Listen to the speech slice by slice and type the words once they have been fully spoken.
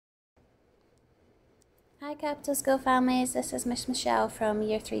Hi Capital School families, this is Miss Michelle from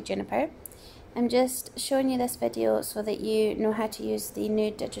Year 3 Juniper. I'm just showing you this video so that you know how to use the new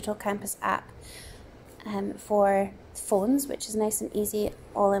Digital Campus app for phones, which is nice and easy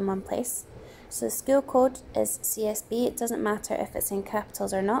all in one place. So the school code is CSB, it doesn't matter if it's in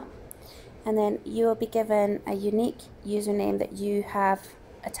capitals or not. And then you will be given a unique username that you have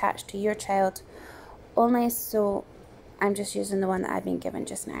attached to your child only, so I'm just using the one that I've been given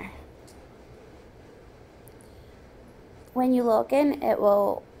just now. When you log in, it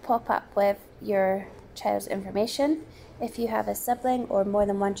will pop up with your child's information. If you have a sibling or more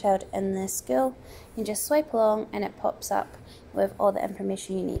than one child in the school, you just swipe along and it pops up with all the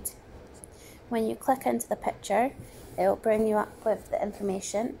information you need. When you click into the picture, it will bring you up with the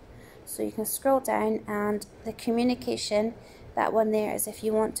information. So you can scroll down, and the communication, that one there is if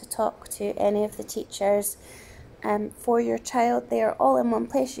you want to talk to any of the teachers for your child. They are all in one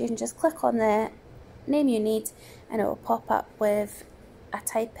place. You can just click on the name you need and it will pop up with a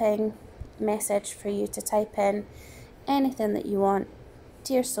typing message for you to type in anything that you want.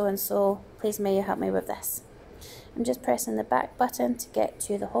 Dear so and so, please may you help me with this. I'm just pressing the back button to get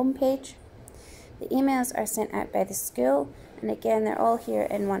to the home page. The emails are sent out by the school, and again they're all here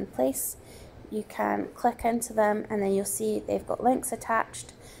in one place. You can click into them and then you'll see they've got links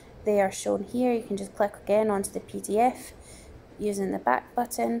attached. They are shown here. You can just click again onto the PDF using the back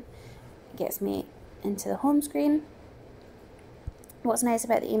button. It gets me into the home screen. What's nice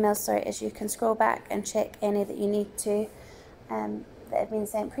about the emails, is you can scroll back and check any that you need to that have been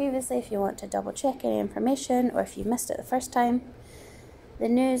sent previously if you want to double check any information or if you missed it the first time. The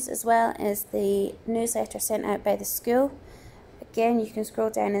news as well is the newsletter sent out by the school. Again, you can scroll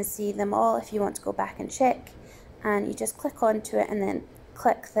down and see them all if you want to go back and check, and you just click onto it and then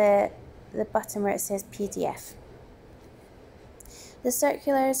click the button where it says PDF. The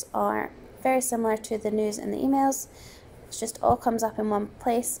circulars are very similar to the news and the emails. It just all comes up in one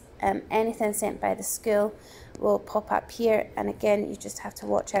place. Anything sent by the school will pop up here, and again you just have to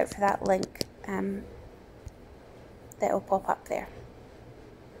watch out for that link that will pop up there.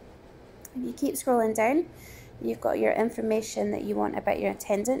 If you keep scrolling down, you've got your information that you want about your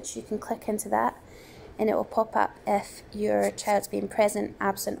attendance. You can click into that and it will pop up if your child's been present,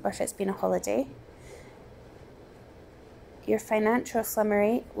 absent, or if it's been a holiday. Your financial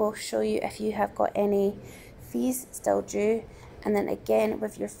summary will show you if you have got any fees still due, and then again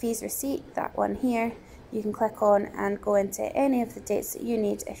with your fees receipt, that one here, you can click on and go into any of the dates that you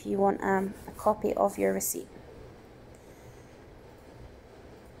need if you want a copy of your receipt.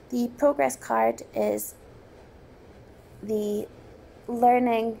 The progress card is the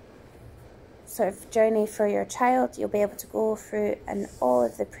learning sort of journey for your child. You'll be able to go through in all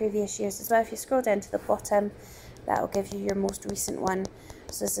of the previous years as well. If you scroll down to the bottom, that will give you your most recent one.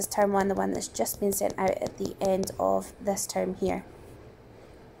 So this is term 1, the one that's just been sent out at the end of this term here.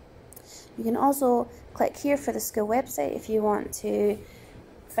 You can also click here for the school website if you want to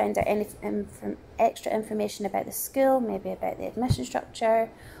find out any extra information about the school, maybe about the admission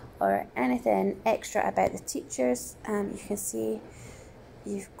structure or anything extra about the teachers. You can see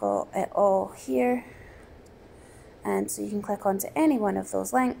you've got it all here, and so you can click onto any one of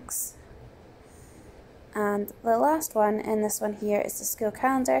those links. And the last one in this one here is the school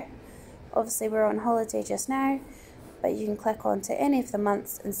calendar. Obviously we're on holiday just now, but you can click onto any of the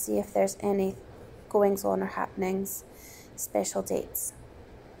months and see if there's any goings on or happenings, special dates.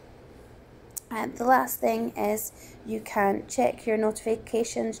 And the last thing is you can check your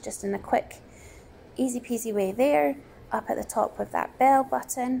notifications just in a quick, easy peasy way there, up at the top with that bell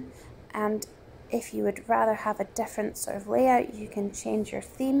button. And if you would rather have a different sort of layout, you can change your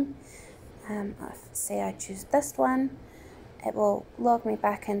theme. Say I choose this one, it will log me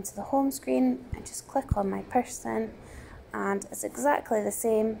back into the home screen. I just click on my person and it's exactly the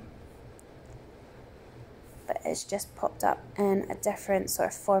same, but it's just popped up in a different sort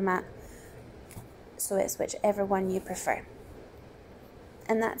of format, so it's whichever one you prefer.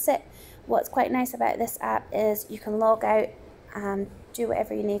 And that's it. What's quite nice about this app is you can log out and do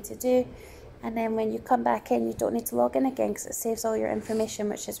whatever you need to do, and then when you come back in you don't need to log in again because it saves all your information,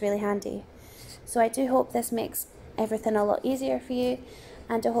 which is really handy. So I do hope this makes everything a lot easier for you,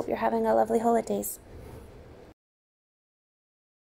 and I hope you're having a lovely holidays.